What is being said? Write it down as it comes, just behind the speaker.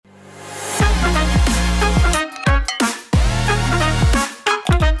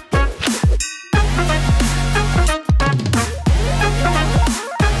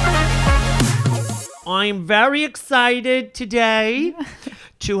I'm very excited today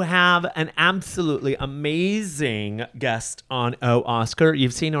to have an absolutely amazing guest on Oscar.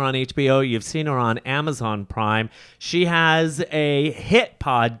 You've seen her on HBO. You've seen her on Amazon Prime. She has a hit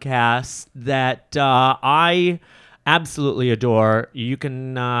podcast that I absolutely adore. You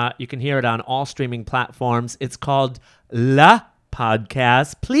can hear it on all streaming platforms. It's called La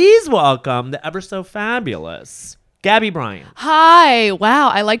Podcast. Please welcome the ever so fabulous Gabby Bryan. Hi. Wow.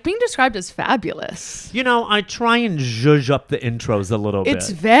 I like being described as fabulous. You know, I try and zhuzh up the intros a little bit. It's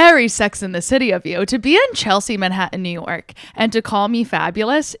very Sex in the City of you. To be in Chelsea, Manhattan, New York, and to call me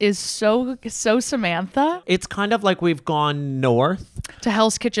fabulous is so Samantha. It's kind of like we've gone north. To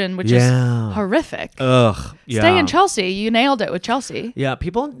Hell's Kitchen, which is horrific. Ugh. Yeah. Stay in Chelsea. You nailed it with Chelsea. Yeah,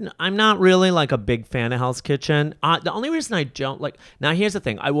 I'm not really like a big fan of Hell's Kitchen. The only reason I don't like, now here's the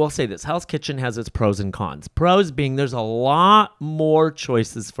thing. I will say this. Hell's Kitchen has its pros and cons. Pros being there's a lot more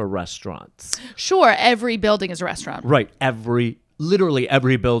choices for restaurants. Sure, every building is a restaurant. Right. Literally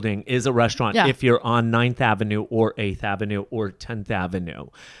every building is a restaurant if you're on 9th Avenue or 8th Avenue or 10th Avenue.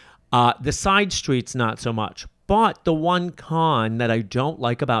 The side streets, not so much. But the one con that I don't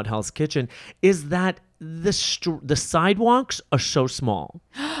like about Hell's Kitchen is that the sidewalks are so small.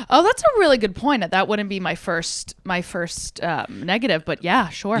 Oh, that's a really good point. That wouldn't be my first negative, but yeah,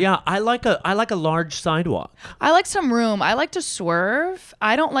 sure. Yeah, I like a large sidewalk. I like some room. I like to swerve.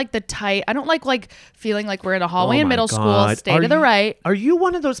 I don't like the tight. I don't like feeling like we're in a hallway in middle school. Stay to the right. Are you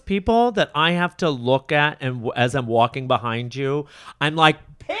one of those people that I have to look at and as I'm walking behind you, I'm like,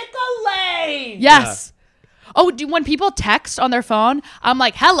 pick a lane? Yes. Oh, when people text on their phone, I'm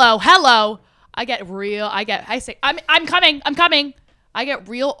like, hello. I say, I'm coming. I get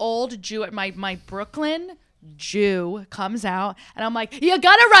real old Jew at my Brooklyn Jew comes out and I'm like, you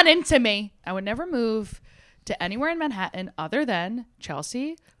gotta run into me. I would never move to anywhere in Manhattan other than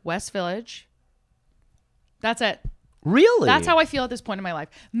Chelsea, West Village. That's it. Really? That's how I feel at this point in my life.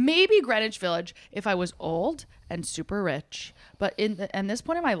 Maybe Greenwich Village if I was old and super rich. But in this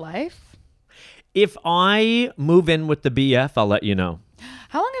point in my life. If I move in with the BF, I'll let you know.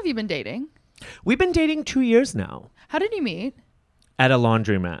 How long have you been dating? We've been dating 2 years now. How did you meet? At a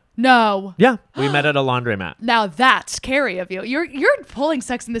laundromat. No. Yeah, we met at a laundromat. Now that's Carrie of you. You're pulling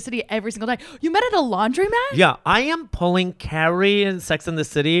Sex in the City every single day. You met at a laundromat? Yeah, I am pulling Carrie in Sex in the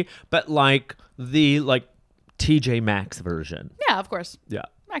City, but like the TJ Maxx version. Yeah, of course. Yeah.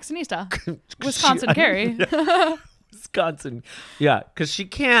 Maxinista. Wisconsin Carrie. Yeah. Wisconsin. Yeah, because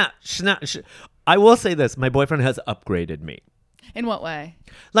I will say this. My boyfriend has upgraded me. In what way?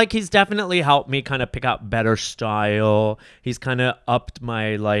 Like, he's definitely helped me kind of pick out better style. He's kind of upped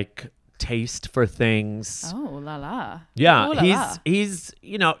my taste for things. Oh, la la. Yeah, oh, la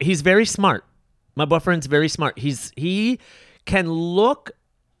he's very smart. My boyfriend's very smart. He can look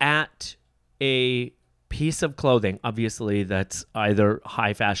at a piece of clothing, obviously that's either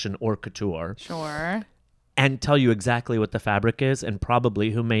high fashion or couture. Sure. And tell you exactly what the fabric is and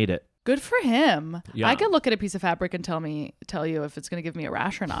probably who made it. Good for him. Yeah. I could look at a piece of fabric and tell you if it's going to give me a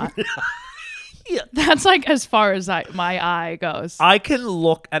rash or not. Yeah. That's as far as my eye goes. I can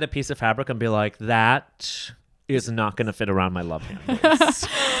look at a piece of fabric and be like, that is not going to fit around my love handles.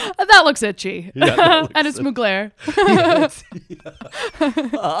 That looks itchy. Yeah, that looks and it's Mugler.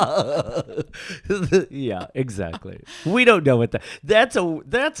 Yeah, exactly. We don't know what that's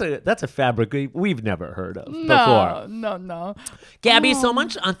a fabric we've never heard of before. No. Gabby,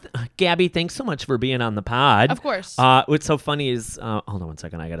 Gabby, thanks so much for being on the pod. Of course. What's so funny is, hold on one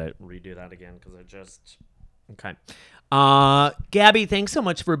second. I got to redo that again because okay. Gabby, thanks so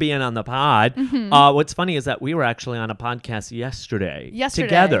much for being on the pod. Mm-hmm. What's funny is that we were actually on a podcast yesterday.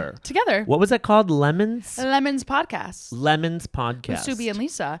 Together. What was it called? Lemons Podcast. Lemons Podcast. With Subi and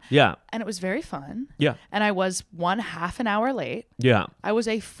Lisa. Yeah. And it was very fun. Yeah. And I was half an hour late. Yeah. I was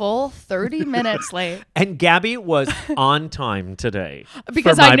a full 30 minutes late. And Gabby was on time today.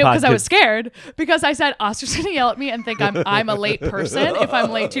 Because I knew, because I was scared. Because I said, Oscar's going to yell at me and think I'm a late person if I'm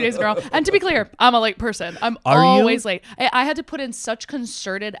late 2 days in a row. And to be clear, I'm a late person. I'm always late. I had to put in such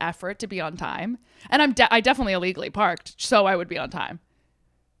concerted effort to be on time. And I definitely illegally parked, so I would be on time.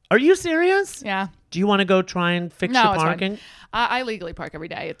 Are you serious? Yeah. Do you want to go try and fix your parking? It's fine. I legally park every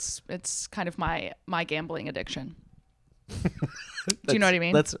day. It's kind of my gambling addiction. Do you know what I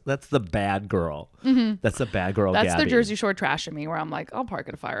mean? That's the bad girl. Mm-hmm. That's the bad girl. That's Gabby. the Jersey Shore trash in me, where I'm like, I'll park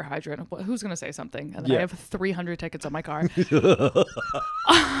at a fire hydrant. Who's gonna say something? And then I have 300 tickets on my car.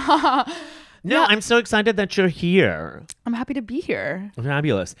 No, I'm so excited that you're here. I'm happy to be here.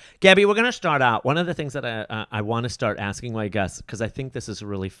 Fabulous. Gabby, we're going to start out. One of the things that I want to start asking my guests, because I think this is a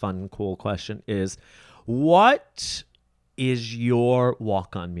really fun, cool question, is what is your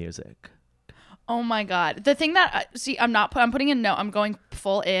walk-on music? Oh my God. The thing that, see, I'm putting in no, I'm going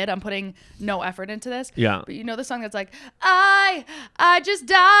full id. I'm putting no effort into this. Yeah. But you know the song that's like, I just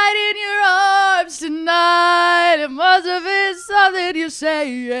died in your arms tonight. It must have been something you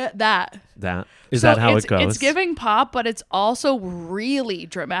say. Yeah. That is that how it goes? It's giving pop, but it's also really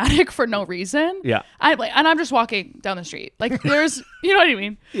dramatic for no reason. Yeah. And I'm just walking down the street. Like there's, you know what I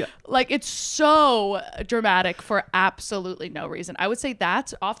mean? Yeah. Like it's so dramatic for absolutely no reason. I would say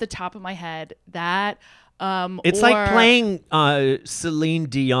that's off the top of my head. That It's like playing Celine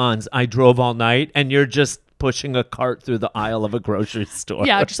Dion's "I Drove All Night" and you're just pushing a cart through the aisle of a grocery store.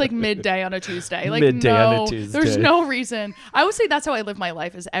 Yeah, just like midday on a Tuesday. Like Midday no, on a Tuesday. There's no reason. I would say that's how I live my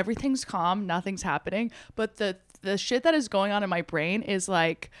life. Is everything's calm, nothing's happening, but the shit that is going on in my brain is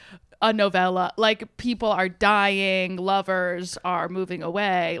like a novella. Like people are dying, lovers are moving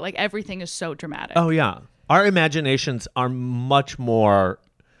away. Like everything is so dramatic. Oh yeah, our imaginations are much more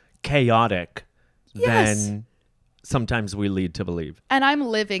chaotic than sometimes we lead to believe. And I'm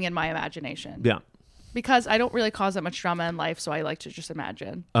living in my imagination. Yeah. Because I don't really cause that much drama in life, so I like to just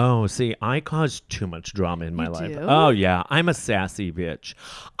imagine. Oh, see, I cause too much drama in my life. do? Oh, yeah. I'm a sassy bitch.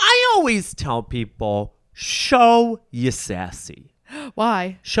 I always tell people, show you sassy.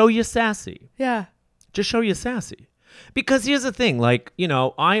 Why? Show you sassy. Yeah. Just show you sassy. Because here's the thing, like, you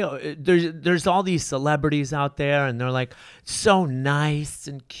know, there's all these celebrities out there and they're like so nice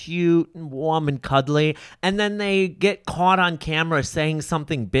and cute and warm and cuddly, and then they get caught on camera saying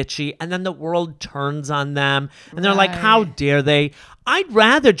something bitchy and then the world turns on them and they're like, how dare they? I'd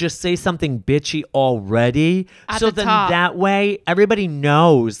rather just say something bitchy already, so then that way everybody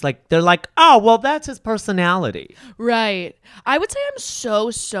knows. Like they're like, oh, well, that's his personality. Right. I would say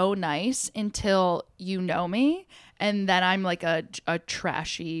I'm so nice until you know me. And then I'm like a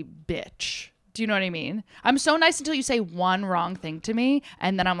trashy bitch. Do you know what I mean? I'm so nice until you say one wrong thing to me.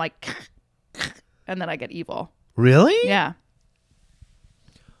 And then I'm like, and then I get evil. Really? Yeah.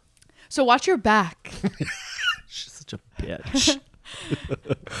 So watch your back. She's such a bitch.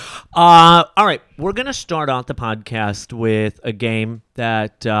 All right. We're going to start out the podcast with a game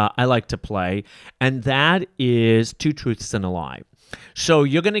that I like to play. And that is Two Truths and a Lie. So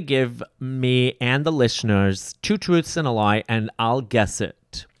you're going to give me and the listeners two truths and a lie, and I'll guess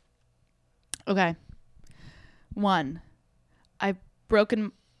it. Okay. 1, I've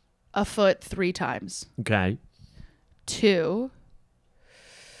broken a foot 3 times. Okay. 2,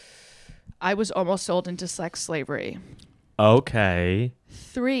 I was almost sold into sex slavery. Okay.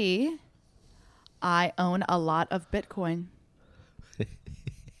 3, I own a lot of Bitcoin.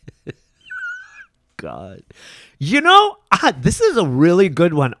 God. You know, this is a really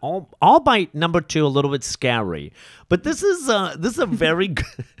good one. I'll bite number 2 a little bit scary, but this is a very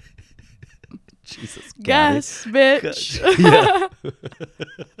good. Jesus. Guess, bitch. Yeah.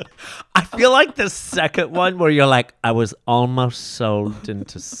 I feel like the second one where you're like, I was almost sold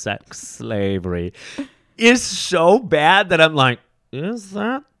into sex slavery is so bad that I'm like, is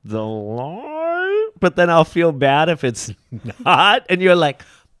that the lie? But then I'll feel bad if it's not. And you're like,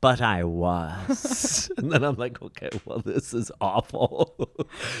 but I was. And then I'm like, okay, well, this is awful.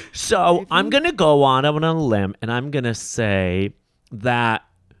 So I'm going to go on a limb, and I'm going to say that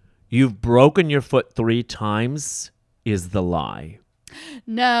you've broken your foot 3 times is the lie.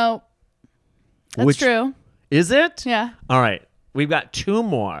 No. That's true. Is it? Yeah. All right. We've got 2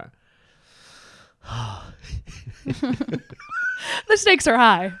 more. The stakes are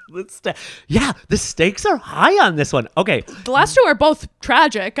high. Yeah, the stakes are high on this one. Okay. The last 2 are both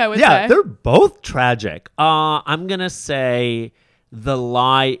tragic, I would say. Yeah, they're both tragic. I'm going to say the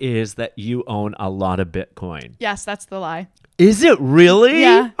lie is that you own a lot of Bitcoin. Yes, that's the lie. Is it really?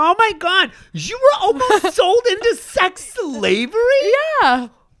 Yeah. Oh my God. You were almost sold into sex slavery? Yeah.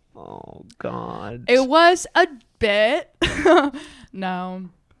 Oh God. It was a bit.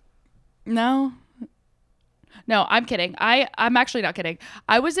 No, I'm kidding. I'm actually not kidding.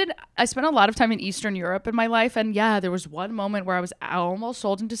 I spent a lot of time in Eastern Europe in my life. And yeah, there was one moment where I was almost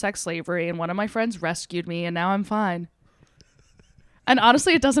sold into sex slavery and one of my friends rescued me and now I'm fine. And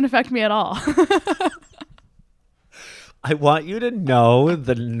honestly, it doesn't affect me at all. I want you to know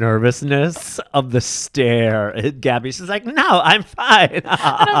the nervousness of the stare at Gabby. She's like, no, I'm fine. And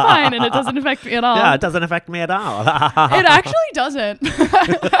I'm fine and it doesn't affect me at all. Yeah, it doesn't affect me at all. It actually doesn't.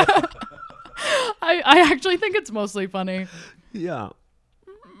 I actually think it's mostly funny. Yeah.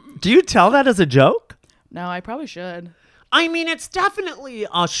 Do you tell that as a joke? No, I probably should. I mean, it's definitely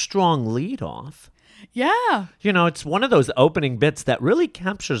a strong lead off. Yeah. You know, it's one of those opening bits that really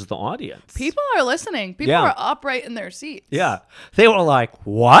captures the audience. People are listening. People are upright in their seats. Yeah. They were like,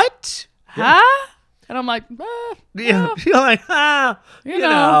 what? Huh? And I'm like, Yeah. You're like, you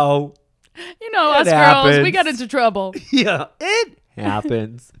know. You know, It us girls, we happens. get into trouble. Yeah, it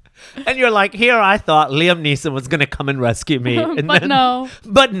happens. And you're like, here I thought Liam Neeson was going to come and rescue me. And But no.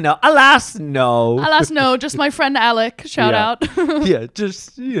 But no. Alas, no. Alas, no, just my friend Alec. Shout Yeah. out. Yeah,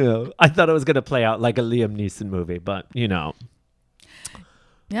 just, I thought it was going to play out like a Liam Neeson movie, but, Yeah,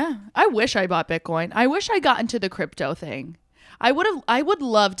 I wish I bought Bitcoin. I wish I got into the crypto thing. I would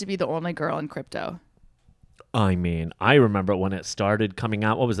love to be the only girl in crypto. I mean, I remember when it started coming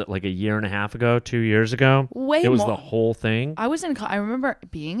out. What was it, like a year and a half ago, 2 years ago? Way It was more. the whole thing. I remember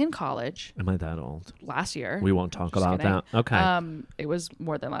being in college Am I that old? last year. We won't talk Just about kidding. that. Okay. It was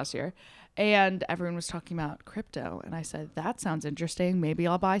more than last year. And everyone was talking about crypto. And I said, that sounds interesting. Maybe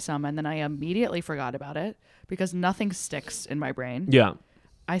I'll buy some. And then I immediately forgot about it because nothing sticks in my brain. Yeah.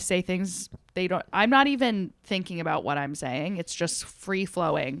 I say things I'm not even thinking about what I'm saying. It's just free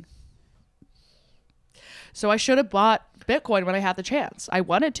flowing. So I should have bought Bitcoin when I had the chance. I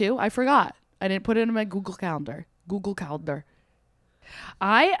wanted to. I forgot. I didn't put it in my Google Calendar.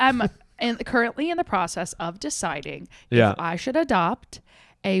 I am currently in the process of deciding if I should adopt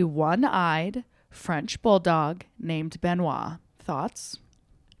a one-eyed French bulldog named Benoit. Thoughts?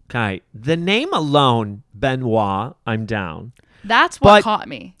 Okay. The name alone, Benoit, I'm down. That's what But caught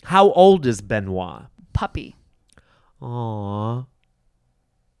me. How old is Benoit? Puppy. Aw.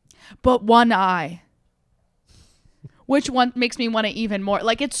 But one eye. Which one makes me want to even more.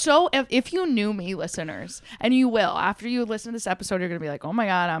 Like, it's so, if you knew me, listeners, and you will, after you listen to this episode, you're going to be like, oh my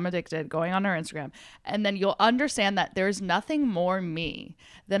God, I'm addicted, going on her Instagram. And then you'll understand that there's nothing more me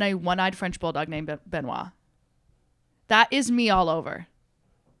than a one-eyed French bulldog named Benoit. That is me all over.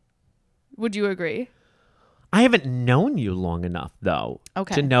 Would you agree? I haven't known you long enough, though,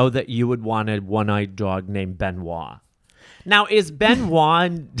 to know that you would want a one-eyed dog named Benoit. Now, is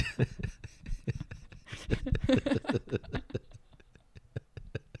Benoit...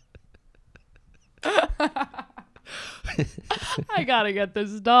 I gotta get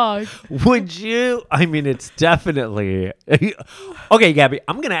this dog. Would you? I mean, it's definitely okay, Gabby.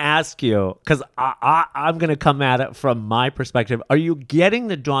 I'm gonna ask you because I'm gonna come at it from my perspective. Are you getting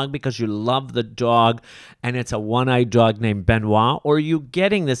the dog because you love the dog, and it's a one-eyed dog named Benoit, or are you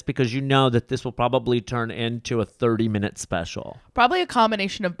getting this because you know that this will probably turn into a 30-minute special? Probably a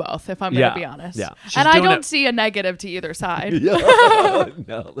combination of both, if I'm gonna be honest. Yeah, and I don't see a negative to either side.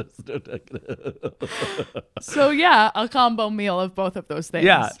 No, let's do it. So yeah, a combo meal of both of those things.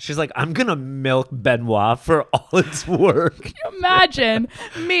 Yeah, she's like, I'm gonna milk Benoit for all it's worth. Can you imagine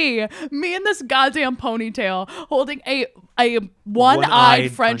me in this goddamn ponytail holding a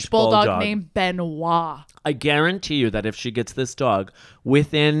one-eyed French bulldog named Benoit. I guarantee you that if she gets this dog,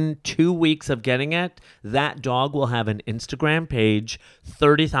 within 2 weeks of getting it, that dog will have an Instagram page,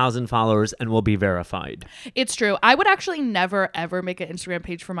 30,000 followers, and will be verified. It's true. I would actually never, ever make an Instagram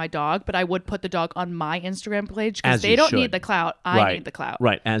page for my dog, but I would put the dog on my Instagram page because they don't need the clout. I need the clout.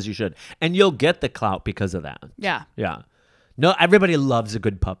 Right, as you should. And you'll get the clout because of that. Yeah. Yeah. No, everybody loves a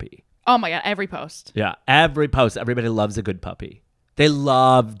good puppy. Oh my God, every post. Yeah, every post, everybody loves a good puppy. They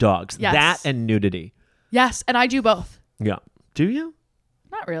love dogs. Yes. That and nudity. Yes, and I do both. Yeah. Do you?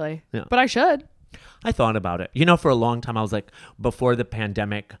 Not really. Yeah. But I should. I thought about it. For a long time, I was like, before the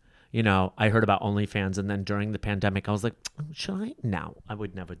pandemic, I heard about OnlyFans. And then during the pandemic, I was like, should I? No, I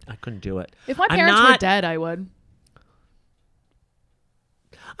would never. I couldn't do it. If my parents were dead, I would.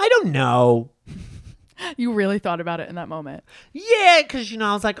 I don't know. You really thought about it in that moment. Yeah, because,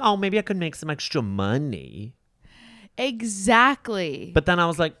 I was like, oh, maybe I could make some extra money. Exactly. But then I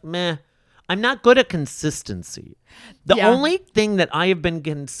was like, meh. I'm not good at consistency. The only thing that I have been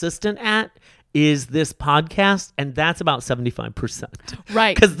consistent at is this podcast, and that's about 75%.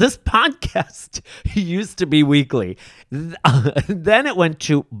 Right. Because this podcast used to be weekly. Then it went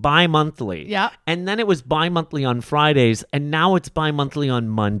to bi-monthly. Yeah. And then it was bi-monthly on Fridays, and now it's bi-monthly on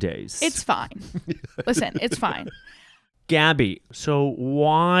Mondays. It's fine. Listen, it's fine. Gabby, so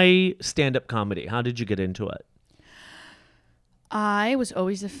why stand-up comedy? How did you get into it? I was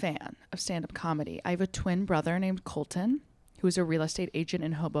always a fan of stand-up comedy. I have a twin brother named Colton, who is a real estate agent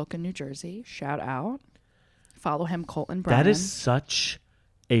in Hoboken, New Jersey. Shout out. Follow him, Colton Bryan. That is such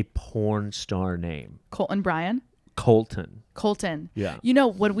a porn star name. Colton Bryan? Colton. Yeah.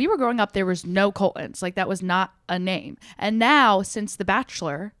 When we were growing up, there was no Coltons. Like, that was not a name. And now, since The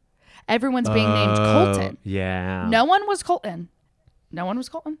Bachelor, everyone's being named Colton. Yeah. No one was Colton.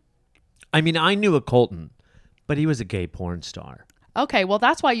 I mean, I knew a Colton, but he was a gay porn star. Okay, well,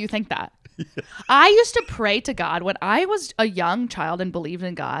 that's why you think that. I used to pray to God when I was a young child and believed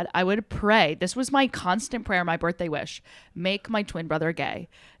in God. I would pray. This was my constant prayer, my birthday wish. Make my twin brother gay.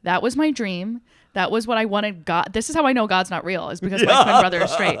 That was my dream. That was what I wanted God. This is how I know God's not real, is because my twin brother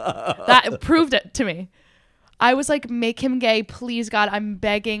is straight. That proved it to me. I was like, make him gay. Please, God, I'm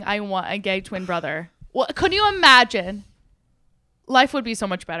begging. I want a gay twin brother. Well, could you imagine? Life would be so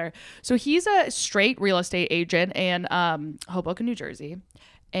much better. So he's a straight real estate agent in Hoboken, New Jersey.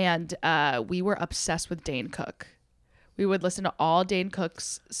 And we were obsessed with Dane Cook. We would listen to all Dane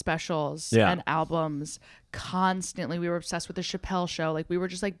Cook's specials and albums constantly. We were obsessed with the Chappelle Show. Like, we were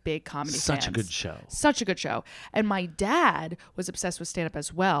just like big comedy fans. Such a good show. Such a good show. And my dad was obsessed with stand-up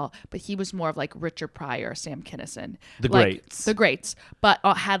as well, but he was more of like Richard Pryor, Sam Kinison. The greats. But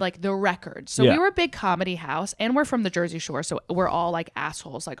had like the records. So we were a big comedy house, and we're from the Jersey Shore, so we're all like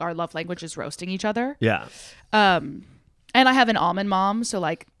assholes. Like, our love language is roasting each other. Yeah. And I have an almond mom, so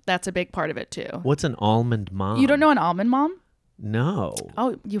like that's a big part of it too. What's an almond mom? You don't know an almond mom? No.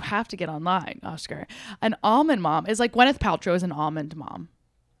 Oh, you have to get online, Oscar. An almond mom is like Gwyneth Paltrow is an almond mom.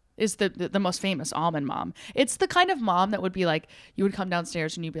 Is the most famous almond mom. It's the kind of mom that would be like, you would come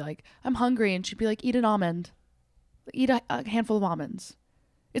downstairs and you'd be like, I'm hungry, and she'd be like, eat an almond. Eat a handful of almonds.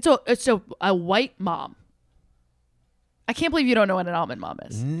 It's a white mom. I can't believe you don't know what an almond mom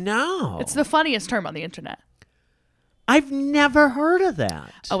is. No. It's the funniest term on the internet. I've never heard of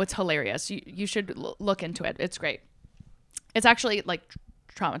that. Oh, it's hilarious. You should look into it. It's great. It's actually like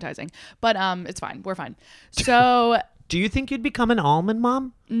traumatizing, but it's fine. We're fine. So do you think you'd become an almond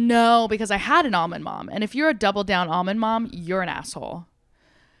mom? No, because I had an almond mom. And if you're a double down almond mom, you're an asshole.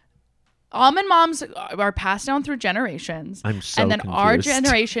 Almond moms are passed down through generations. I'm so And then our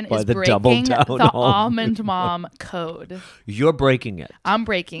generation is breaking the almond mom code. You're breaking it. I'm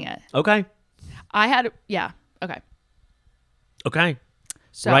breaking it. Okay. Okay.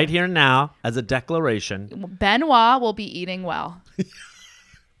 So, right here and now, as a declaration. Benoit will be eating well.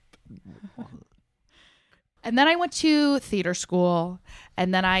 And then I went to theater school,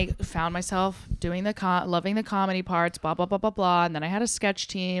 and then I found myself doing loving the comedy parts, blah, blah, blah, blah, blah. And then I had a sketch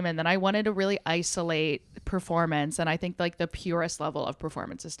team, and then I wanted to really isolate performance. And I think like the purest level of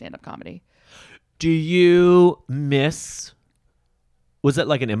performance is stand-up comedy. Do you miss, was it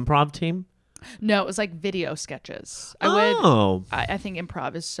like an improv team? No, it was like video sketches. I think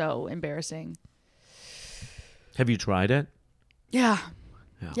improv is so embarrassing. Have you tried it? Yeah,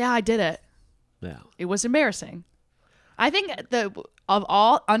 I did it. Yeah. It was embarrassing. I think of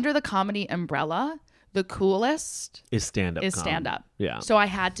all under the comedy umbrella, the coolest is stand-up. Yeah. So I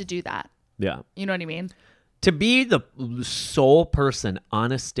had to do that. Yeah. You know what I mean? To be the sole person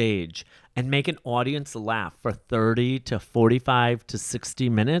on a stage and make an audience laugh for 30 to 45 to 60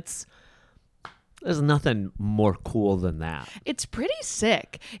 minutes, there's nothing more cool than that. It's pretty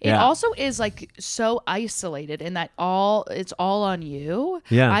sick. It also is like so isolated in that it's all on you.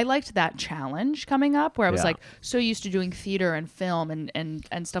 Yeah. I liked that challenge coming up where I was like so used to doing theater and film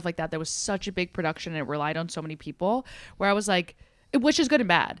and stuff like that. That was such a big production and it relied on so many people where I was like, which is good and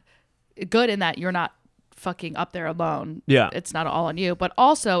bad. Good in that you're not fucking up there alone. Yeah. It's not all on you. But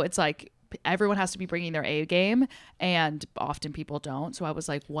also it's like everyone has to be bringing their A game, and often people don't. So I was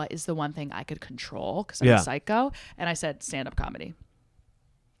like, what is the one thing I could control? Because I'm a psycho. And I said stand-up comedy.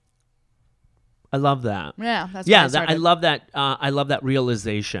 I love that. Yeah, that's I love that. I love that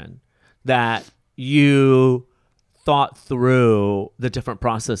realization that you thought through the different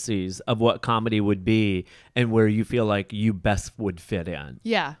processes of what comedy would be and where you feel like you best would fit in.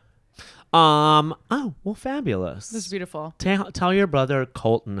 Yeah. Oh, well, fabulous. This is beautiful. Tell your brother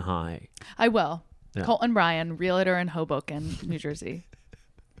Colton hi. I will. Yeah. Colton Bryan, realtor in Hoboken, New Jersey.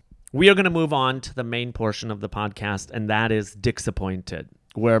 We are going to move on to the main portion of the podcast, and that is Disappointed,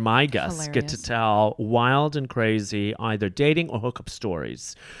 where my guests get to tell wild and crazy either dating or hookup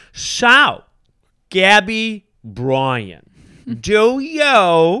stories. So, Gabby Bryan,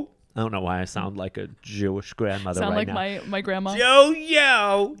 Yo. I don't know why I sound like a Jewish grandmother right now. Sound like my grandma.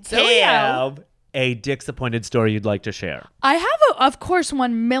 Yo, have a Disappointed story you'd like to share. I have, of course,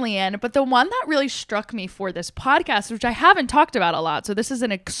 1 million, but the one that really struck me for this podcast, which I haven't talked about a lot, so this is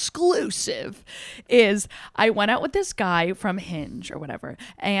an exclusive, is I went out with this guy from Hinge or whatever,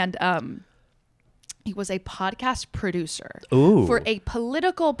 and he was a podcast producer for a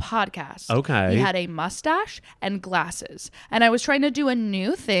political podcast. Okay. He had a mustache and glasses. And I was trying to do a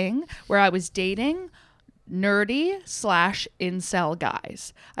new thing where I was dating nerdy/incel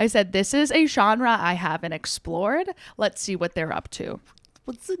guys. I said, this is a genre I haven't explored. Let's see what they're up to.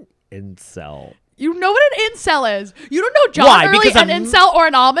 What's an incel? You know what an incel is? You don't know John Why? Early, Because an incel or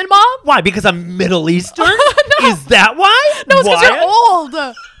an almond mom? Why? Because I'm Middle Eastern? No. Is that why? No, it's because you're old.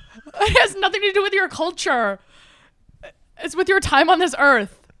 It has nothing to do with your culture. It's with your time on this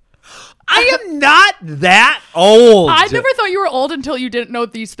earth. I am not that old. I never thought you were old until you didn't know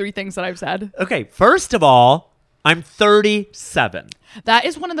these 3 things that I've said. Okay, first of all, I'm 37. That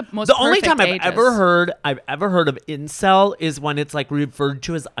is one of the most The only time ages. I've ever heard of incel is when it's like referred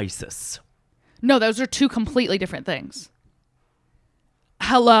to as ISIS. No, those are 2 completely different things.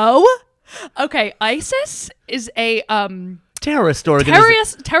 Hello? Okay, ISIS is a Terrorist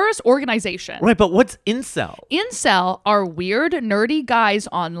organization. terrorist organization. Right, but what's incel? Incel are weird, nerdy guys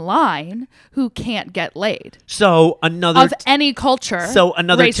online who can't get laid. So another Of any culture. So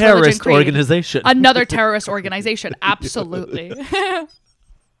another race, religion, terrorist creed. organization. Another terrorist organization. Absolutely.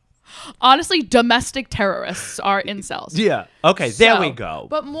 Honestly, domestic terrorists are incels. Yeah. Okay, there we go.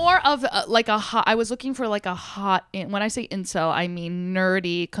 But more of like a hot, I was looking for like a hot, when I say incel, I mean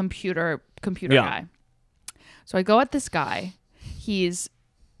nerdy computer guy. So I go at this guy. He's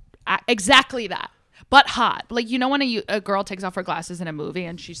exactly that, but hot. Like, you know when a girl takes off her glasses in a movie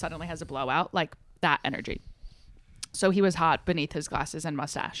and she suddenly has a blowout? Like that energy. So he was hot beneath his glasses and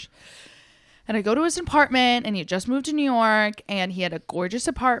mustache. And I go to his apartment, and he had just moved to New York, and he had a gorgeous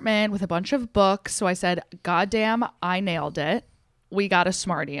apartment with a bunch of books. So I said, God damn, I nailed it. We got a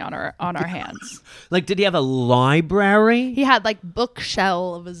Smartie on our hands. Like, did he have a library? He had like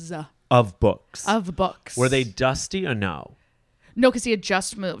bookshelves Of books. Were they dusty or no? No, because he had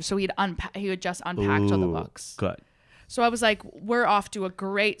just moved. So he had just unpacked all the books. Good. So I was like, we're off to a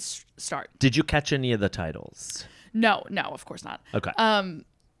great start. Did you catch any of the titles? No, of course not. Okay.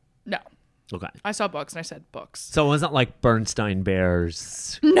 No. Okay. I saw books and I said books. So it wasn't like Bernstein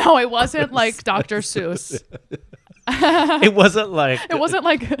Bears. No, it wasn't like Dr. Seuss. It wasn't like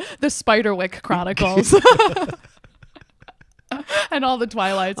the Spiderwick Chronicles. And all the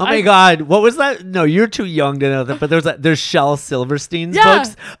Twilights. Oh my God. What was that? No, you're too young to know that, but there's Shel Silverstein's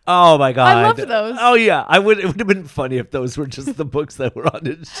books. Oh my God. I loved those. Oh yeah. It would have been funny if those were just the books that were on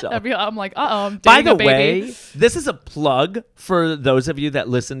his shelf. I'm like, I'm By dating the a baby. way, this is a plug for those of you that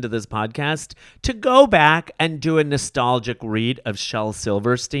listen to this podcast to go back and do a nostalgic read of Shel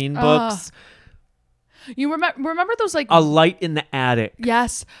Silverstein books. You remember those like A Light in the Attic.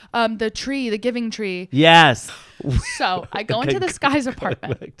 Yes, the Giving Tree. Yes. So I go into this guy's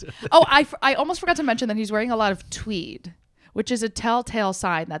apartment. I almost forgot to mention that he's wearing a lot of tweed, which is a telltale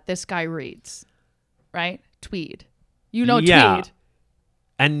sign that this guy reads, right? Tweed. Tweed.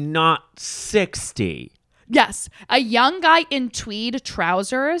 And not 60. Yes. A young guy in tweed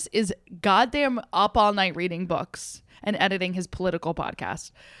trousers is goddamn up all night reading books and editing his political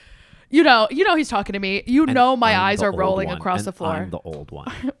podcast. You know he's talking to me. My eyes are rolling across the floor. I'm the old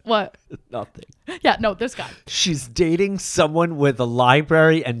one. What? Nothing. Yeah, no, this guy. She's dating someone with a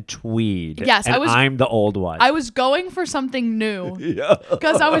library and tweed. Yes, and I'm the old one. I was going for something new.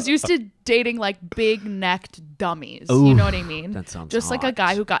 Because I was used to dating like big necked dummies. Ooh, you know what I mean? That sounds just hot. like a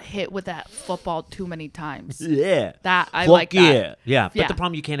guy who got hit with that football too many times. Yeah. That I like that. Yeah. But the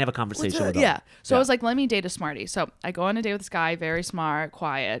problem, you can't have a conversation with them. Yeah. So I was like, let me date a smartie. So I go on a date with this guy, very smart,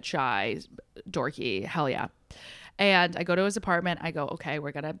 quiet, shy, dorky, hell yeah. And I go to his apartment. I go, okay,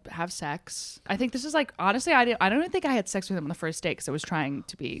 we're going to have sex. I think this is like, honestly, I don't even think I had sex with him on the first date because I was trying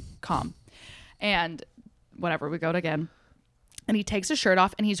to be calm. And whatever, we go out again. And he takes his shirt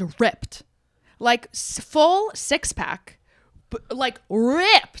off and he's ripped. Like full 6-pack. Like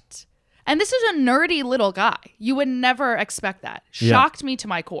ripped. And this is a nerdy little guy. You would never expect that. Shocked me to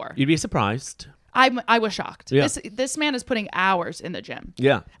my core. You'd be surprised. I was shocked. Yeah. This man is putting hours in the gym.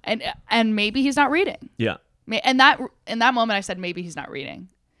 Yeah. And maybe he's not reading. Yeah. And that in that moment I said maybe he's not reading.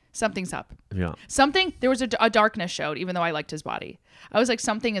 Something's up. Yeah. There was a darkness showed even though I liked his body. I was like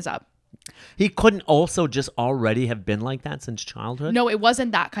something is up. He couldn't also just already have been like that since childhood? No, it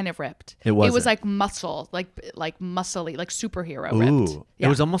wasn't that kind of ripped. It wasn't. It was like muscle, like muscly, like superhero Ooh. ripped. Yeah. It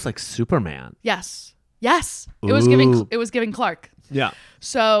was almost like Superman. Yes. It was giving Clark. Yeah.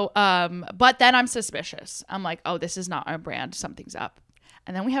 So, but then I'm suspicious. I'm like, oh, this is not our brand. Something's up.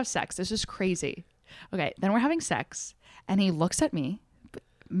 And then we have sex. This is crazy. Okay. Then we're having sex. And he looks at me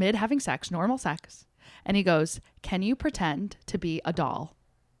mid having sex, normal sex. And he goes, can you pretend to be a doll?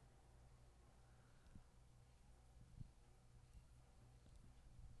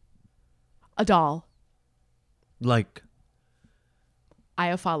 A doll. Like, I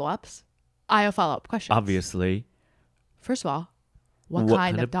have follow-ups. I have follow-up questions. obviously. First of all, what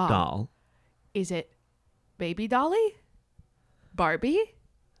kind of doll? Is it baby dolly? Barbie?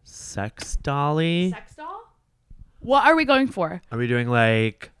 Sex dolly? Sex doll? What are we going for? Are we doing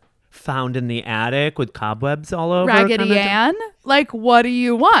like found in the attic with cobwebs all over? Raggedy kinda Ann? Like, what do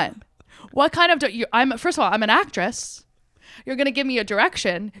you want? What kind of first of all, I'm an actress. You're going to give me a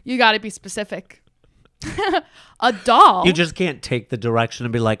direction. You got to be specific. A doll. You just can't take the direction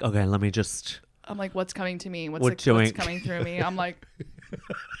and be like, okay, let me just. I'm like, what's coming to me? What's coming through me? I'm like,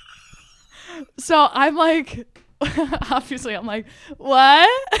 so I'm like, obviously I'm like, what?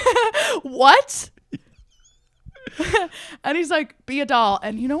 What? And he's like, be a doll.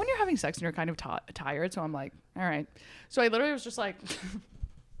 And you know when you're having sex and you're kind of tired? So I'm like, all right. So I literally was just like,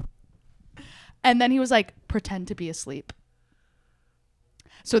 and then he was like, pretend to be asleep.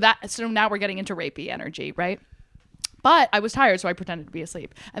 So now we're getting into rapey energy, right? But I was tired, so I pretended to be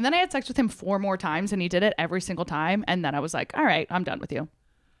asleep. And then I had sex with him 4 more times, and he did it every single time. And then I was like, all right, I'm done with you.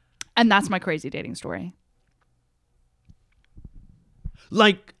 And that's my crazy dating story.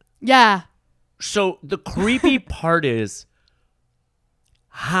 Like, yeah. So the creepy part is,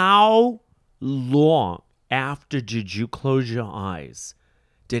 how long after did you close your eyes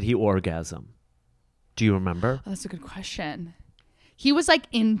did he orgasm? Do you remember? Oh, that's a good question. He was like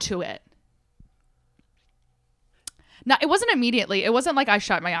into it. Now, it wasn't immediately. It wasn't like I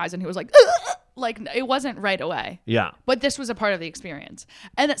shut my eyes and he was like, ugh! Like, it wasn't right away. Yeah. But this was a part of the experience.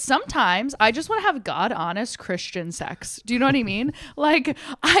 And sometimes I just want to have God honest Christian sex. Do you know what I mean? Like,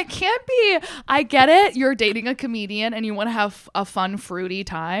 I get it. You're dating a comedian and you want to have a fun, fruity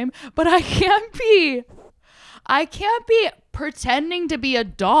time, but I can't be pretending to be a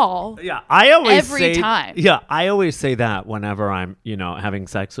doll. Yeah, I always every time. Yeah, I always say that whenever I'm, having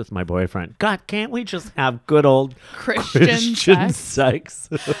sex with my boyfriend. God, can't we just have good old Christian sex?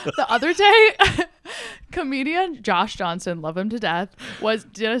 The other day, comedian Josh Johnson, love him to death,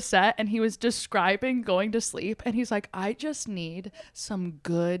 did a set and he was describing going to sleep and he's like, I just need some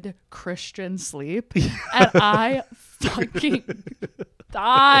good Christian sleep. And I fucking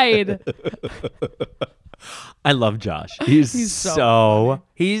died. I love Josh. He's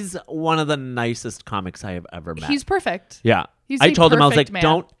one of the nicest comics I have ever met. He's perfect. Yeah. I told him, I was like,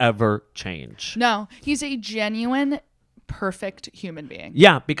 don't ever change. No, he's a genuine, perfect human being.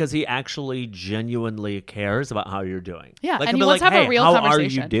 Yeah, because he actually genuinely cares about how you're doing. Yeah, like, and he wants to have a real conversation. How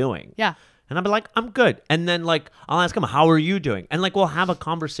are you doing? Yeah. And I'll be like, I'm good. And then I'll ask him, how are you doing? And we'll have a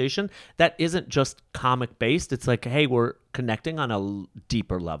conversation that isn't just comic based. It's like, hey, we're connecting on a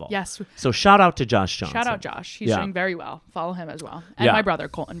deeper level. Yes. So shout out to Josh Johnson. Shout out Josh. He's doing very well. Follow him as well. And my brother,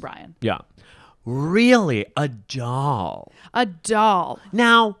 Colton Bryan. Yeah. Really? A doll? A doll.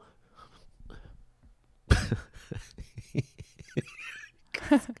 Now,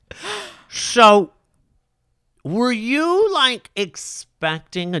 so were you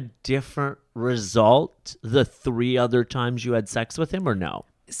expecting a different result the 3 other times you had sex with him or no?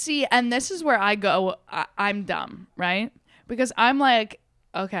 See, and this is where I go, I'm dumb, right? Because I'm like,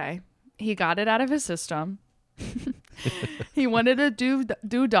 okay, he got it out of his system. He wanted to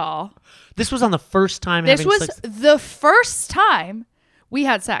do doll. This was on the first time This having was sex? the first time we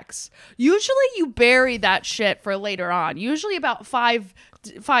had sex. Usually you bury that shit for later on. Usually about five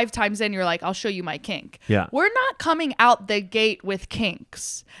times in, you're like, I'll show you my kink. Yeah. We're not coming out the gate with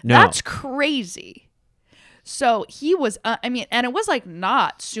kinks. No. That's crazy. So he was, and it was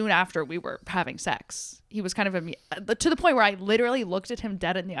not soon after we were having sex. He was kind of to the point where I literally looked at him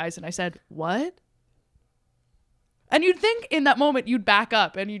dead in the eyes and I said, what? And you'd think in that moment you'd back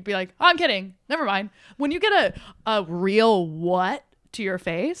up and you'd be like, oh, I'm kidding. Never mind. When you get a real what to your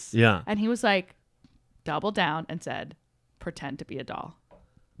face. Yeah. And he was like, doubled down and said, pretend to be a doll.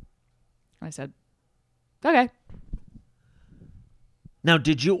 And I said, okay. Now,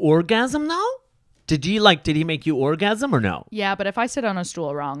 did you orgasm though? Did he make you orgasm or no? Yeah, but if I sit on a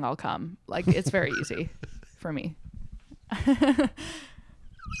stool wrong, I'll come. It's very easy for me. Get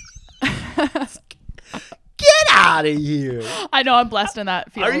out of here. I know, I'm blessed in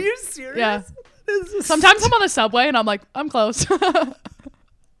that field. Are you serious? Yeah. Sometimes I'm on the subway and I'm like, I'm close.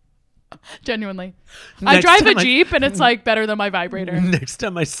 Genuinely. I drive a Jeep and it's better than my vibrator. Next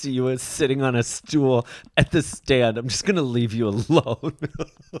time I see you sitting on a stool at the stand, I'm just going to leave you alone.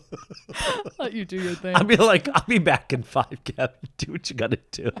 Let you do your thing. I'll be like, I'll be back in 5, Gabby. Do what you got to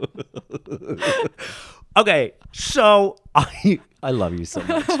do. Okay, so I love you so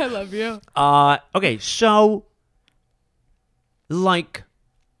much. I love you. Okay, so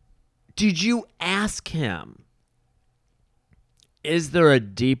did you ask him, is there a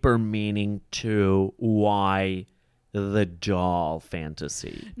deeper meaning to why the doll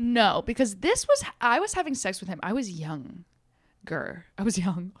fantasy? No, because I was having sex with him. I was younger. I was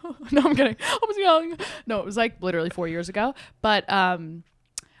young. No, I'm kidding. I was young. No, it was literally 4 years ago. But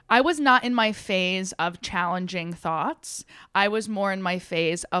I I was not in my phase of challenging thoughts. I was more in my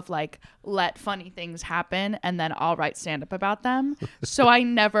phase of like, let funny things happen and then I'll write stand up about them. So I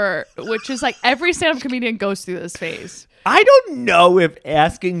never, which is like every stand up comedian goes through this phase. I don't know if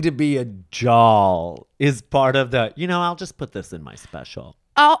asking to be a doll is part of the, I'll just put this in my special.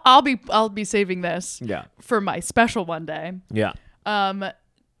 I'll be saving this for my special one day. Yeah.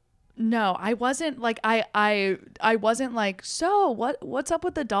 No, I wasn't like I wasn't like, so what's up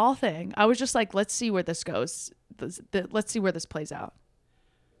with the doll thing? I was just like, let's see where this goes. Let's see where this plays out.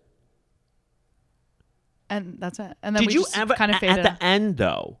 And that's it. And then did we you just ever kind of faded at the end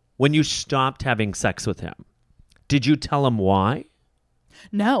though, when you stopped having sex with him, did you tell him why?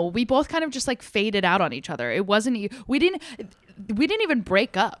 No, we both kind of just like faded out on each other. It wasn't we didn't even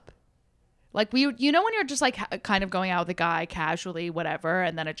break up. Like when you're just like kind of going out with a guy casually, whatever,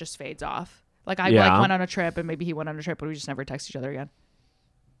 and then it just fades off. Like I like went on a trip and maybe he went on a trip, but we just never text each other again.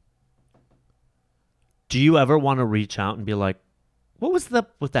 Do you ever want to reach out and be like, what was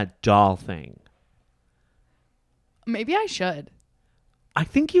with that doll thing? Maybe I should. I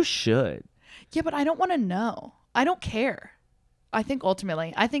think you should. Yeah, but I don't want to know. I don't care. I think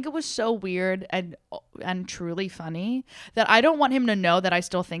ultimately, it was so weird and truly funny that I don't want him to know that I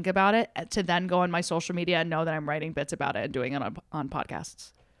still think about it, to then go on my social media and know that I'm writing bits about it and doing it on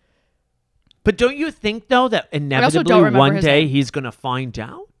podcasts. But don't you think, though, that inevitably one day he's going to find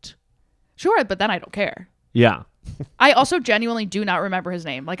out? Sure, but then I don't care. Yeah. I also genuinely do not remember his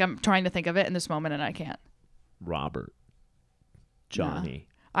name. Like I'm trying to think of it in this moment and I can't. Robert. Johnny.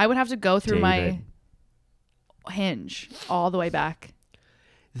 Yeah. I would have to go through David. my Hinge all the way back.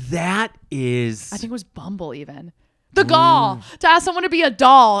 That is, I think it was Bumble even. The gall to ask someone to be a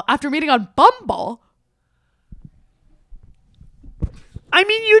doll after meeting on Bumble. I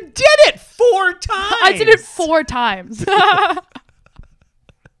mean, you did it 4 times. I did it 4 times.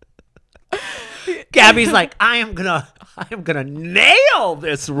 Gabby's like, I am gonna nail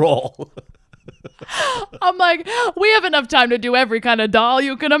this role. I'm like, we have enough time to do every kind of doll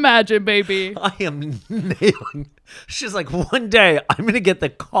you can imagine, baby. I am nailing. She's like, one day I'm going to get the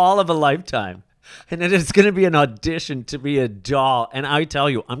call of a lifetime. And it is going to be an audition to be a doll. And I tell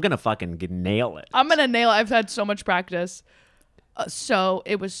you, I'm going to fucking nail it. I'm going to nail it. I've had so much practice. So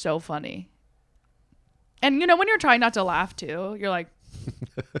it was so funny. And when you're trying not to laugh too, you're like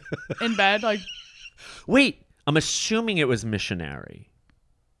in bed, like. Wait, I'm assuming it was missionary.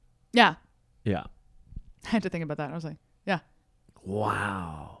 Yeah. Yeah. I had to think about that. I was like, yeah.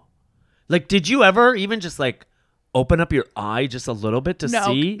 Wow. Like, did you ever even just like open up your eye just a little bit to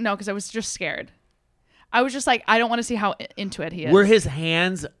see? No, because I was just scared. I was just like, I don't want to see how into it he is. Were his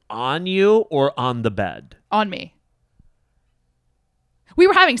hands on you or on the bed? On me. We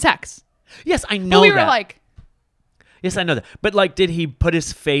were having sex. Yes, I know but we that. were like. Yes, I know that. But like, did he put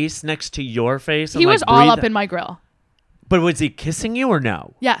his face next to your face? And, he like, was all up in my grill. But was he kissing you or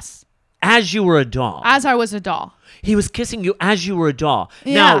no? Yes. As you were a doll? As I was a doll. He was kissing you as you were a doll.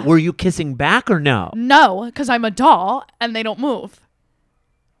 Yeah. Now, were you kissing back or no? No, because I'm a doll and they don't move.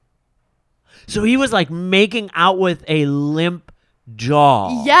 So he was like making out with a limp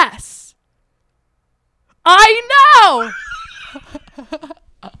doll. Yes. I know.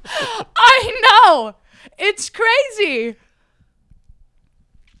 I know. It's crazy.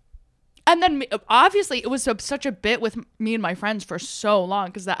 And then obviously it was such a bit with me and my friends for so long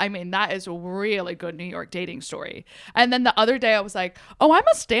because that is a really good New York dating story. And then the other day I was like, oh, I'm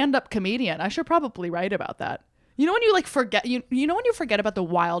a stand-up comedian. I should probably write about that. You know when you like forget you know when you forget about the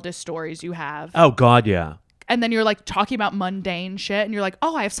wildest stories you have? Oh God, yeah. And then you're like talking about mundane shit and you're like,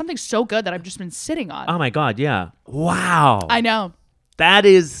 oh, I have something so good that I've just been sitting on. Oh my God, yeah. Wow. I know. That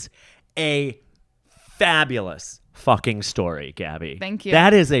is a fabulous fucking story, Gabby. Thank you.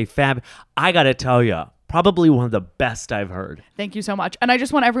 That is I gotta tell you, probably one of the best I've heard. Thank you so much. And I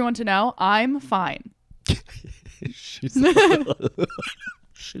just want everyone to know I'm fine. She's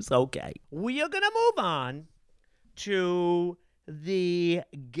okay. We are gonna move on to the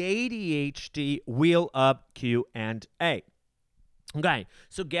ADHD Wheel Up Q&A. Okay,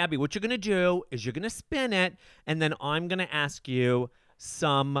 so Gabby, what you're gonna do is you're gonna spin it, and then I'm gonna ask you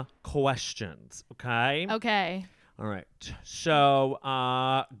some questions. Okay. Okay. All right. So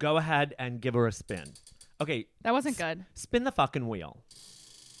go ahead and give her a spin. Okay. That wasn't good. Spin the fucking wheel.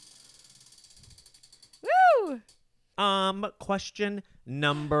 Woo! Question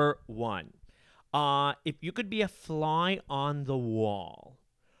number 1. If you could be a fly on the wall,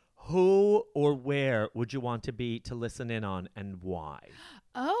 who or where would you want to be to listen in on and why?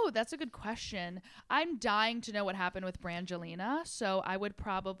 Oh, that's a good question. I'm dying to know what happened with Brangelina, so I would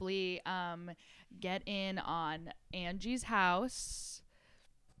probably get in on Angie's house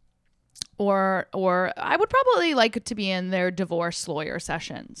Or I would probably like to be in their divorce lawyer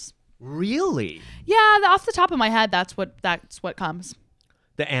sessions. Really? Yeah, off the top of my head, that's what comes.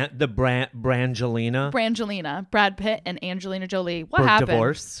 The Brangelina Brangelina, Brad Pitt and Angelina Jolie. What for happened?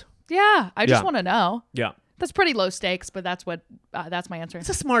 divorce. Yeah, I just Yeah. want to know. Yeah. That's pretty low stakes, but that's my answer. It's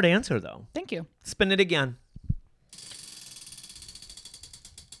a smart answer, though. Thank you. Spin it again.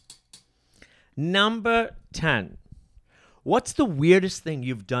 Number 10. What's the weirdest thing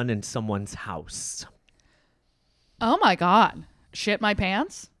you've done in someone's house? Oh my God. Shit my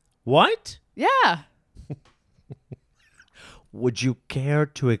pants? What? Yeah. Would you care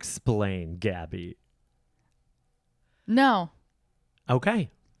to explain, Gabby? No.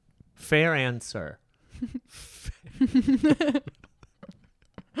 Okay. Fair answer.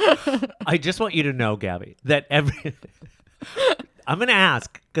 I just want you to know, Gabby, that I'm going to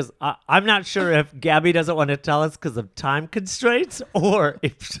ask because I'm not sure if Gabby doesn't want to tell us because of time constraints or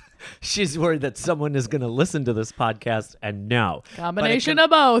if she's worried that someone is going to listen to this podcast and know. Combination of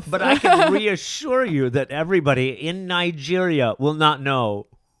both. But I can reassure you that everybody in Nigeria will not know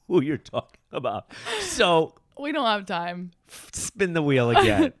who you're talking about. So we don't have time. spin the wheel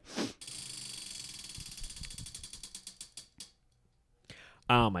again.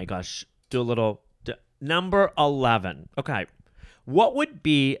 Oh my gosh. Do a little. Number 11. Okay. What would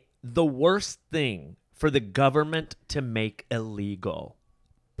be the worst thing for the government to make illegal?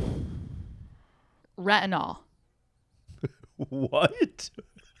 Retinol. What?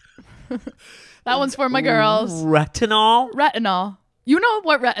 That one's for my girls. Retinol? Retinol. You know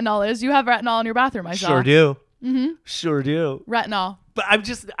what retinol is. You have retinol in your bathroom, I saw. Sure do. Sure do. Retinol. But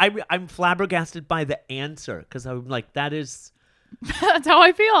I'm flabbergasted by the answer because I'm like, that is. That's how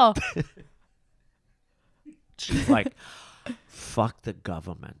I feel. She's like, fuck the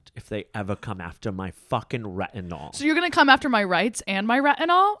government if they ever come after my fucking retinol. So you're going to come after my rights and my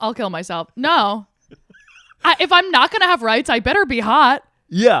retinol? I'll kill myself. No. If I'm not going to have rights, I better be hot.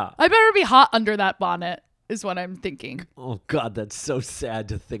 Yeah. I better be hot under that bonnet is what I'm thinking. Oh, God, that's so sad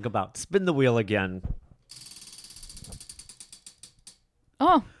to think about. Spin the wheel again.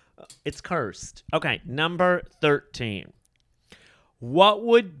 Oh. It's cursed. Okay, number 13. What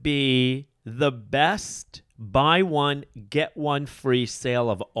would be the best buy one, get one free sale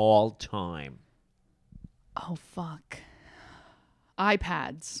of all time? Oh, fuck.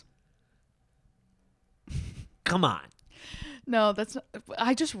 iPads. Come on. No, that's not,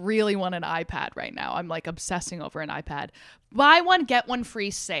 I just really want an iPad right now. I'm like obsessing over an iPad. Buy one, get one free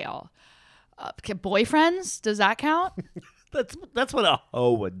sale. Boyfriends? Does that count? That's what a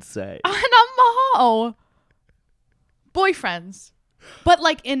hoe would say. And I'm a hoe. Boyfriends. But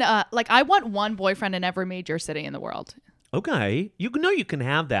like I want one boyfriend in every major city in the world. Okay. You know you can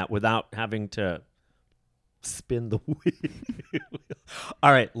have that without having to spin the wheel.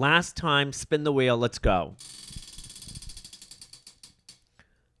 All right, last time, spin the wheel. Let's go.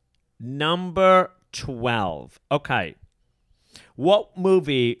 Number 12. Okay. What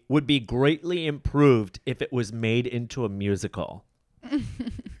movie would be greatly improved if it was made into a musical?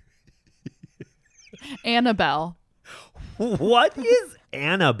 Annabelle. What is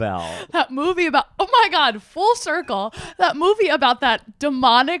Annabelle? That movie about, oh my God, full circle. That movie about that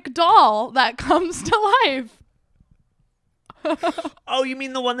demonic doll that comes to life. Oh, you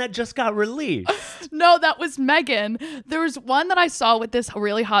mean the one that just got released? No, that was Megan. There was one that I saw with this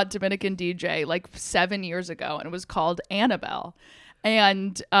really hot Dominican DJ like 7 years ago, and it was called Annabelle.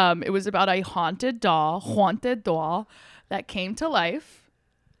 And it was about a haunted doll that came to life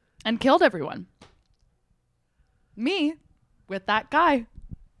and killed everyone. Me with that guy.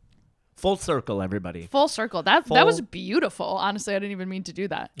 Full circle, everybody. Full circle. That was beautiful. Honestly, I didn't even mean to do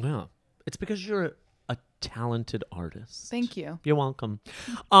that. Yeah. It's because you're a talented artist. Thank you. You're welcome.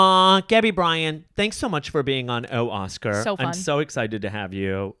 Gabby Bryan, thanks so much for being on Oh Oscar. So fun. I'm so excited to have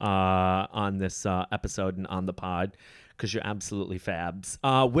you on this episode and on the pod because you're absolutely fabs.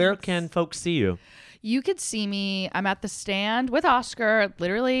 Where can folks see you? You could see me. I'm at the stand with Oscar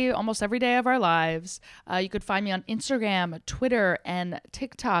literally almost every day of our lives. You could find me on Instagram, Twitter, and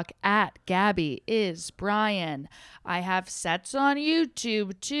TikTok at Gabby is Bryan. I have sets on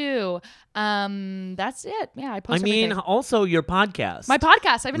YouTube too. That's it. Yeah, I post everything. Also your podcast. My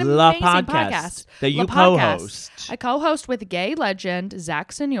podcast. I have an La amazing podcast. That you La Podcast. co-host. I co-host with gay legend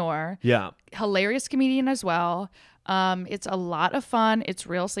Zach Senior. Yeah. Hilarious comedian as well. It's a lot of fun. It's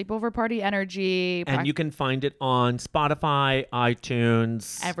real sleepover party energy. And you can find it on Spotify,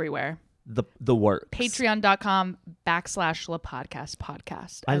 iTunes. Everywhere. The works. Patreon.com/La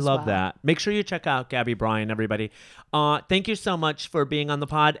Podcast. I love that. Make sure you check out Gabby Bryan, everybody. Thank you so much for being on the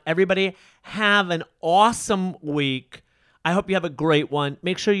pod. Everybody, have an awesome week. I hope you have a great one.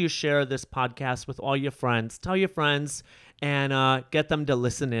 Make sure you share this podcast with all your friends. Tell your friends and get them to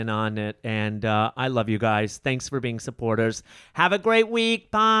listen in on it. And I love you guys. Thanks for being supporters. Have a great week.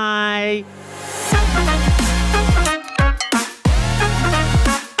 Bye.